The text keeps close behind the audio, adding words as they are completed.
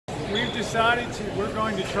We're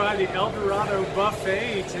going to try the Eldorado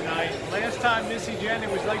buffet tonight. Last time, Missy Jenn,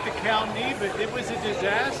 it was like the Cal Neva. It was a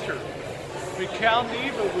disaster. But Cal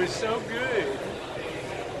Neva was so good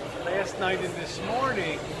last night and this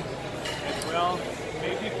morning. And well,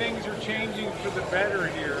 maybe things are changing for the better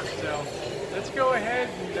here. So let's go ahead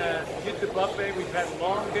and get the buffet. We've had a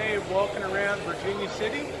long day of walking around Virginia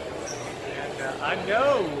City. And I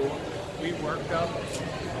know we worked up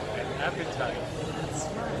an appetite.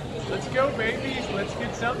 Let's go, babies. Let's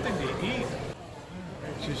get something to eat.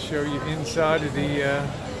 Let's just show you inside of the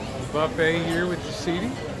buffet here with the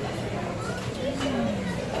seating.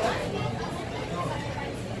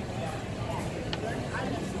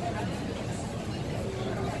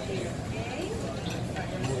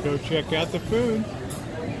 We'll go check out the food.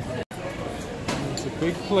 It's a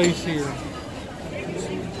big place here.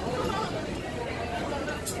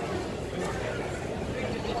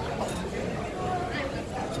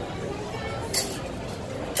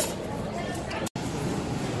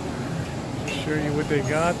 Show you what they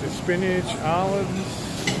got: the spinach, olives,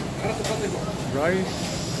 rice,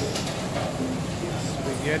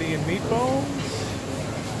 spaghetti and meatballs.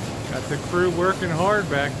 Got the crew working hard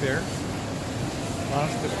back there.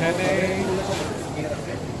 Pasta penne.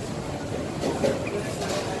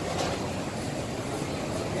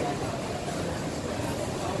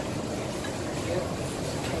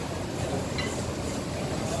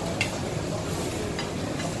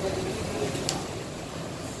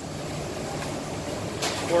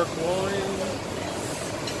 Pork loin,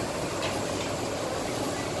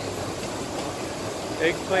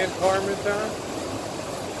 eggplant parmesan,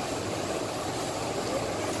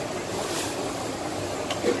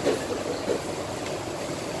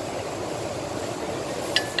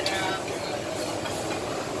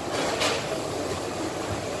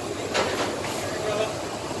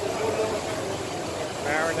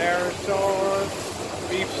 marinara sauce,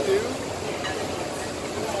 beef stew.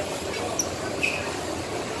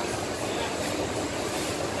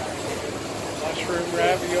 Mushroom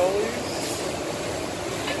raviolis,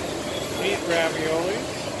 meat raviolis,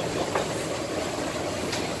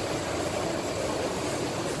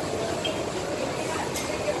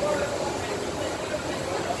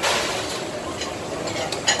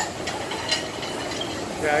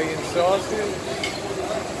 Italian sausage,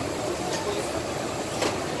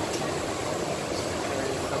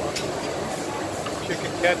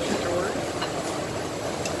 chicken cacciatore.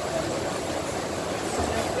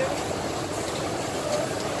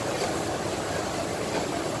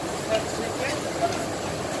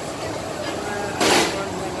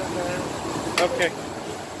 Okay.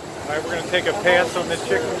 All right, we're going to take a pass on the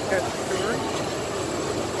chicken cacciatore.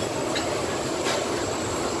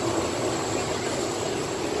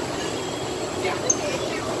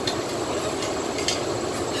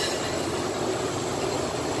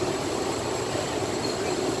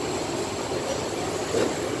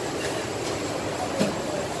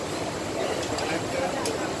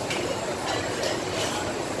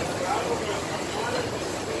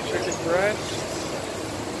 Chicken breast.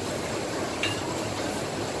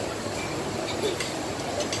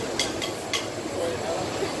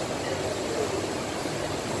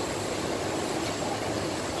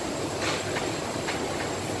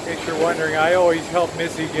 In case you're wondering, I always help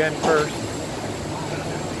Missy Jenn first.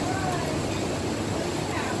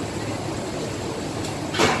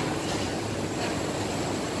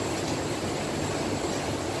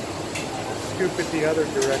 Scoop it the other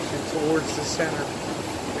direction, towards the center.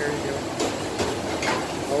 There you go.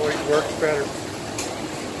 Always works better.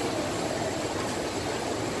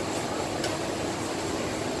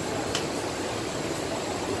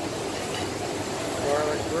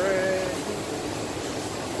 Garlic bread.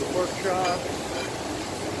 Pork chop,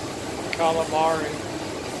 calamari,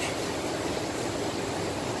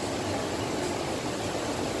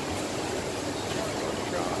 pork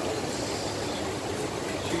chops,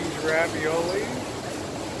 cheese ravioli,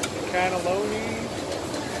 cannelloni,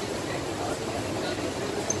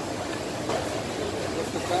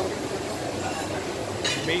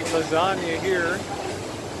 meat lasagna here.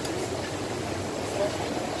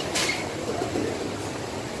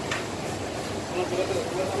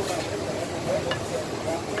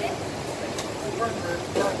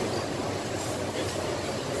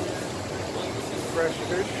 Fresh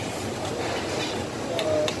fish.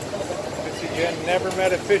 Missy Jenn never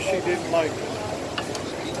met a fish she didn't like.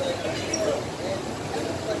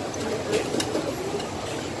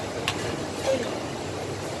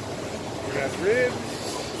 We got ribs,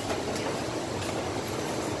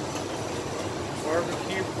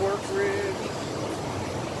 barbecue pork ribs.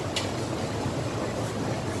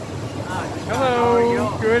 Hi,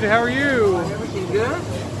 Hello, good. Good. How are you? Everything good?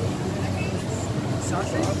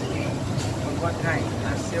 Sausage? Of what kind?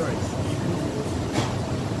 I'm serious.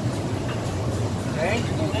 Okay?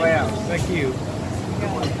 Well, Thank you.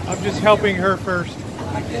 I'm just helping her first.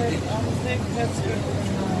 I think that's good.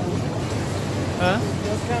 Huh?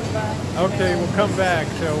 We'll come back. Okay, we'll come back.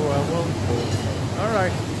 So all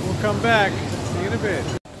right, we'll come back. See you in a bit.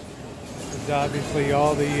 There's obviously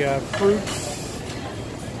all the fruits.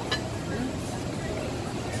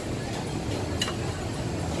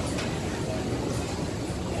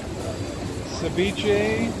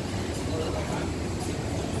 Ceviche.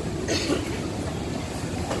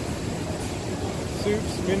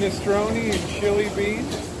 Soups, minestrone, and chili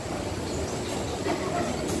beans.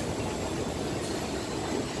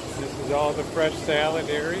 This is all the fresh salad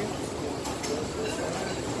area.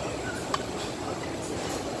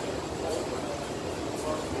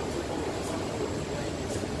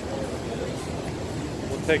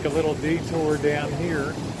 We'll take a little detour down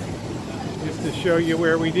here just to show you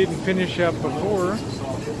where we didn't finish up before.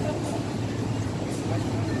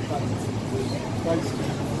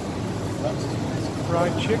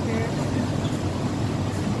 Fried chicken,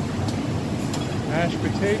 mashed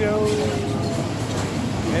potatoes,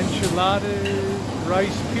 enchiladas,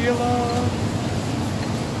 rice pilaf.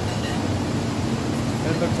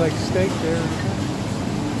 That looks like steak there.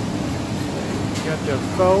 Got the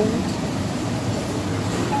pho.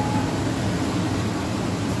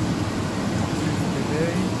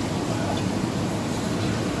 Today.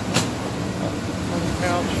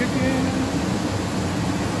 1-pound chicken.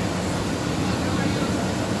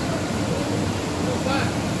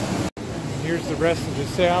 Here's the rest of the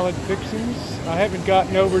salad fixings. I haven't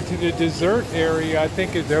gotten over to the dessert area. I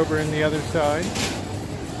think it's over in the other side.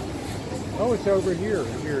 Oh, it's over here.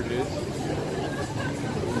 Here it is.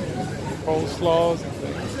 Coleslaws and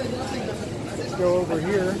things. Let's go over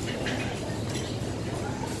here.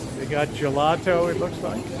 They got gelato, it looks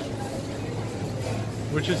like.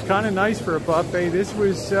 Which is kind of nice for a buffet. This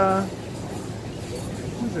was, what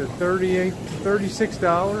was it,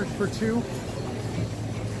 $36 for two?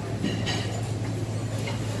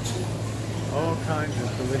 All kinds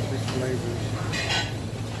of delicious flavors.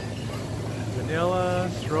 Vanilla,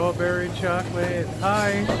 strawberry, chocolate.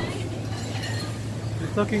 Hi.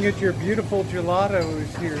 Just looking at your beautiful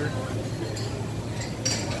gelatos here.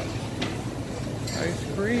 Ice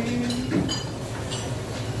cream.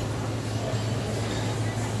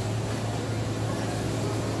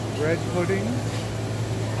 Bread pudding.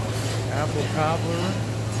 Apple cobbler.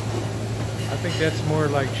 I think that's more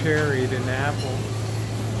like cherry than apple.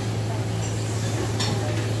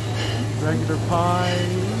 Regular pie.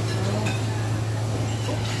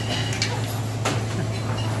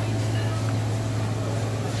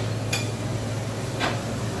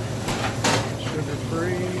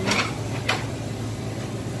 Sugar-free.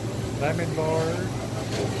 Lemon bars.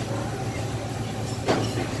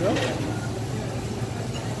 So,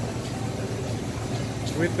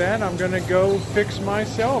 with that, I'm gonna go fix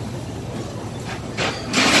myself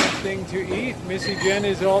something to eat. Missy Jenn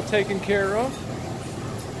is all taken care of.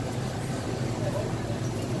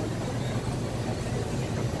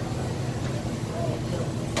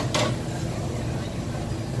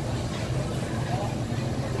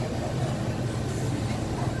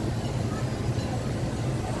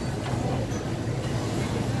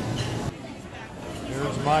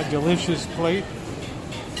 My delicious plate.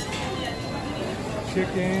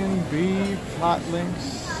 Chicken, beef, hot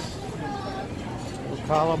links,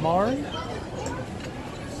 calamari.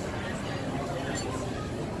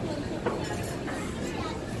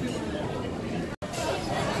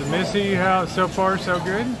 So Missy, how so far so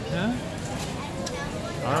good? Huh?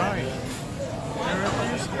 All right.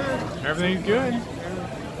 Everything's good. Everything's good.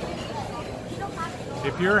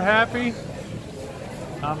 If you're happy,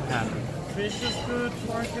 I'm happy. Fish is good,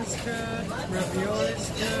 pork is good, ravioli is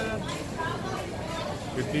good.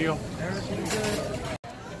 Good deal. Everything good.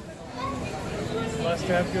 Must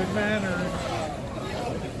have good manners.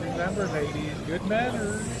 Remember, ladies, good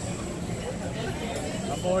manners.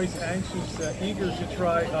 I'm always anxious, eager to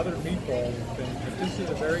try other meatballs and things, but this is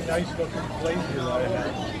a very nice looking plate here I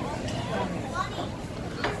have.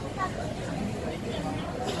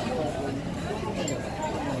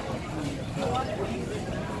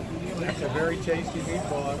 It's a very tasty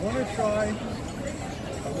meatball. I want to try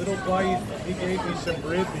a little bite. He gave me some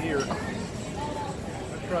rib here.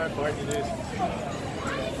 I'll try a bite of this.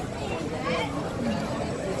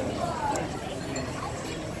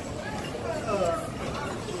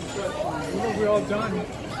 What are we all done?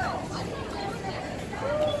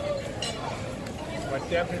 But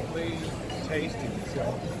definitely tasty. So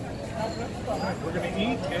We're going to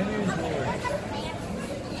eat and enjoy.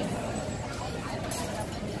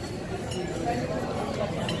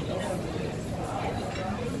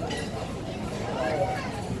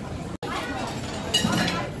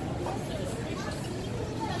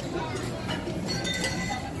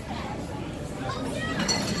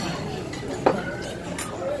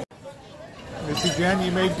 Missy Jenn,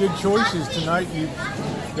 you made good choices tonight. You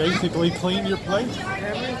basically cleaned your plate.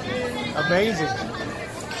 Everything, Amazing.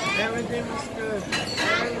 everything was good.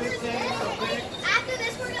 Everything After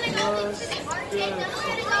this, we're gonna go was to the good.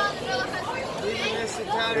 Even this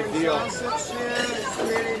Italian Good deal. sausage here is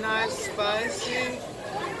really nice, spicy.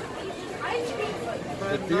 But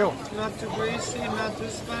Good deal. not too greasy, not too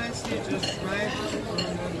spicy, just right.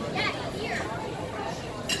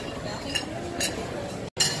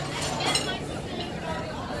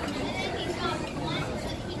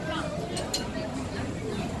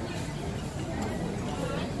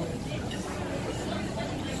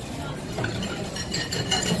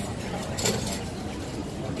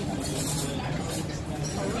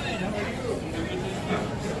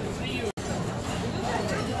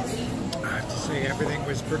 I have to say everything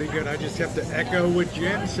was pretty good. I just have to echo what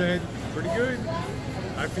Jen said. Pretty good.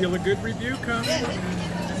 I feel a good review coming.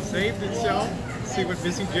 It saved itself. Let's see what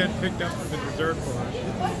Missy Jenn picked up from the dessert bar.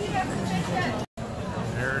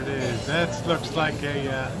 There it is. That looks like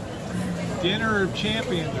a dinner of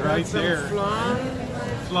champions right Some there. flan,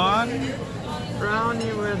 Flan,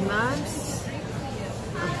 brownie with nuts,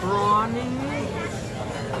 a brownie,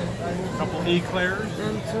 a couple eclairs.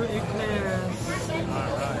 and 2 eclairs. All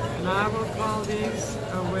right. And I will call these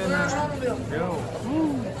a winner. Go.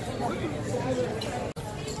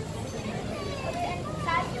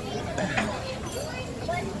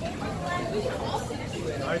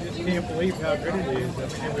 I just can't believe how good it is. I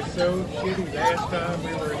mean, it was so shitty last time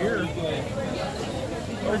we were here.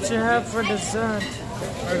 What you have for dessert?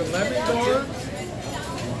 Our lemon bar,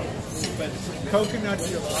 coconut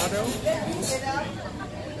gelato,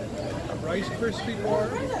 a Rice Krispie bar,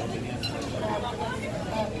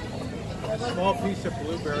 a small piece of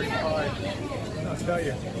blueberry pie. I'll tell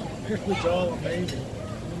you, it was all amazing.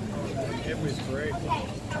 It was great.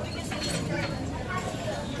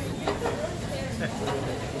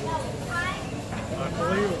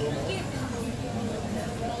 Unbelievable.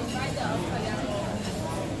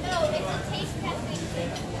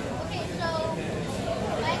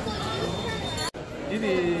 It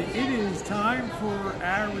is time for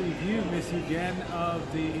our review, Missy Jenn, of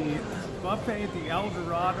the buffet at the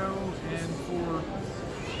Eldorado, and for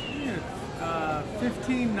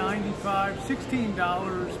 $15.95,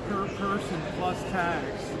 $16 per person plus tax,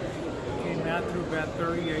 came out to about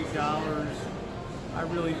 $38. I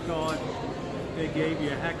really thought they gave you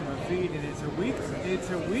a heck of a feed, and it's a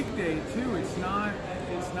weekday too. It's not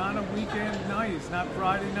a weekend night. It's not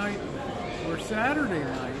Friday night or Saturday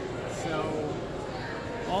night. So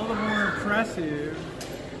all the more impressive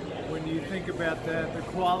when you think about that, the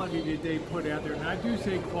quality that they put out there. And I do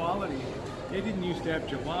say quality. They didn't used to have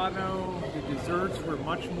gelato. The desserts were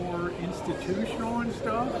much more institutional and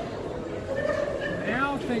stuff.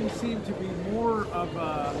 Now things seem to be more of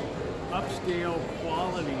a upscale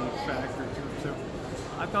quality factor to them. So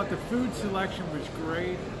I thought the food selection was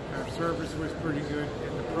great. Our service was pretty good,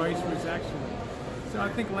 and the price was excellent. So I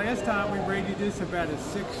think last time we rated this about a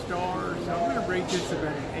 6 star. So I'm going to rate this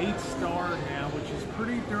about an 8 star now, which is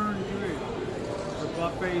pretty darn good for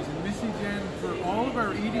buffets. And Missy Jenn, for all of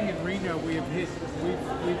our eating in Reno, we've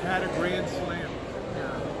had a grand slam.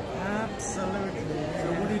 Absolutely.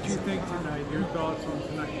 So what did you think tonight? Your thoughts on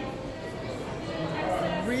tonight?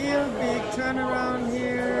 Real big turnaround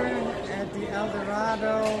here at the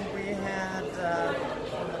Eldorado. We had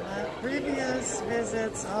previous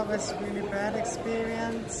visits, always really bad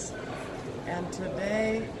experience. And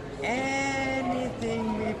today,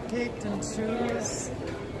 anything we picked and choose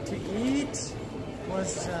to eat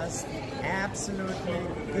was just absolutely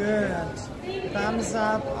good. Thumbs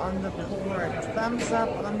up on the pork, thumbs up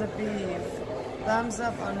on the beef, thumbs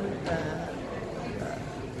up on the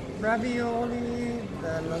ravioli,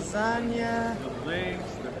 the lasagna, The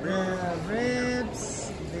legs, the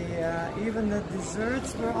ribs, even the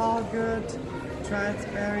desserts were all good. Tried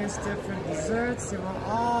various different desserts, they were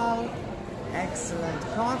all excellent.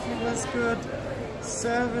 Coffee was good,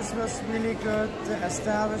 service was really good, the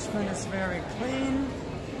establishment is very clean.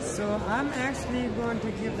 So I'm actually going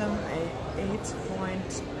to give them a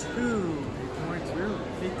 8.2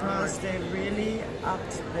 because they really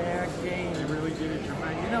upped their game. They really did it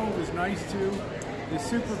dramatic. You know what was nice too? The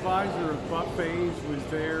supervisor of buffets was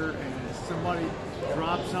there, and somebody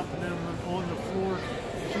dropped something on the floor.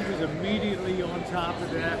 She was immediately on top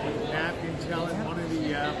of that with napkins, telling one of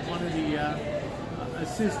the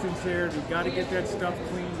assistants there, we got to get that stuff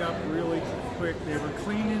cleaned up really quick. They were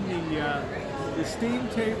cleaning the steam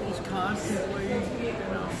tables constantly, you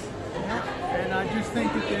know. And I just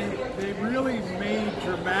think that they really made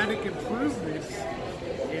dramatic improvements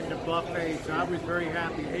in the buffet. So I was very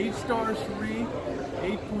happy. 8 stars for me,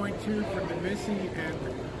 8.2 for the Missy, and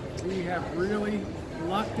we have really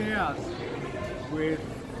lucked out with,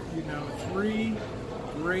 you know, 3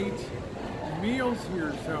 great meals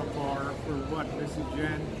here so far for what, Missy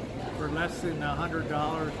Jenn? For less than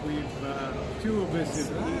 $100, we've 2 of us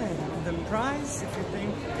have eaten. Right. The price, if you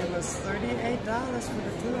think, it was $38 for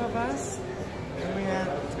the 2 of us, and we had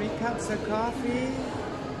 3 cups of coffee.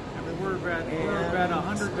 I mean, we're about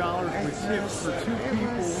 $100 with tips for 2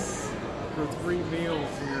 people for 3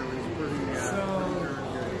 meals here. It was pretty. So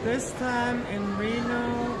this time in Reno,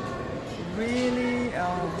 really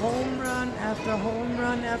home run after home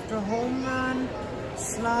run after home run.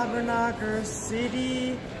 Slobberknocker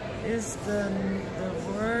City is the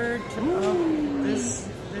word of this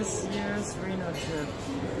year's Reno trip.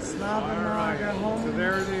 Slobberknocker home. So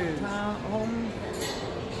there it is.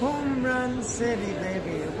 Home run city,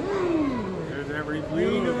 baby. Woo! There's every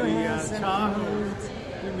view of the Tahoe.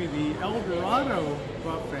 Give me the Eldorado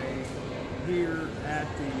buffet here at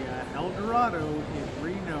the Eldorado in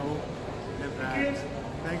Reno, Nevada.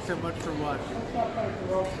 Thanks so much for watching.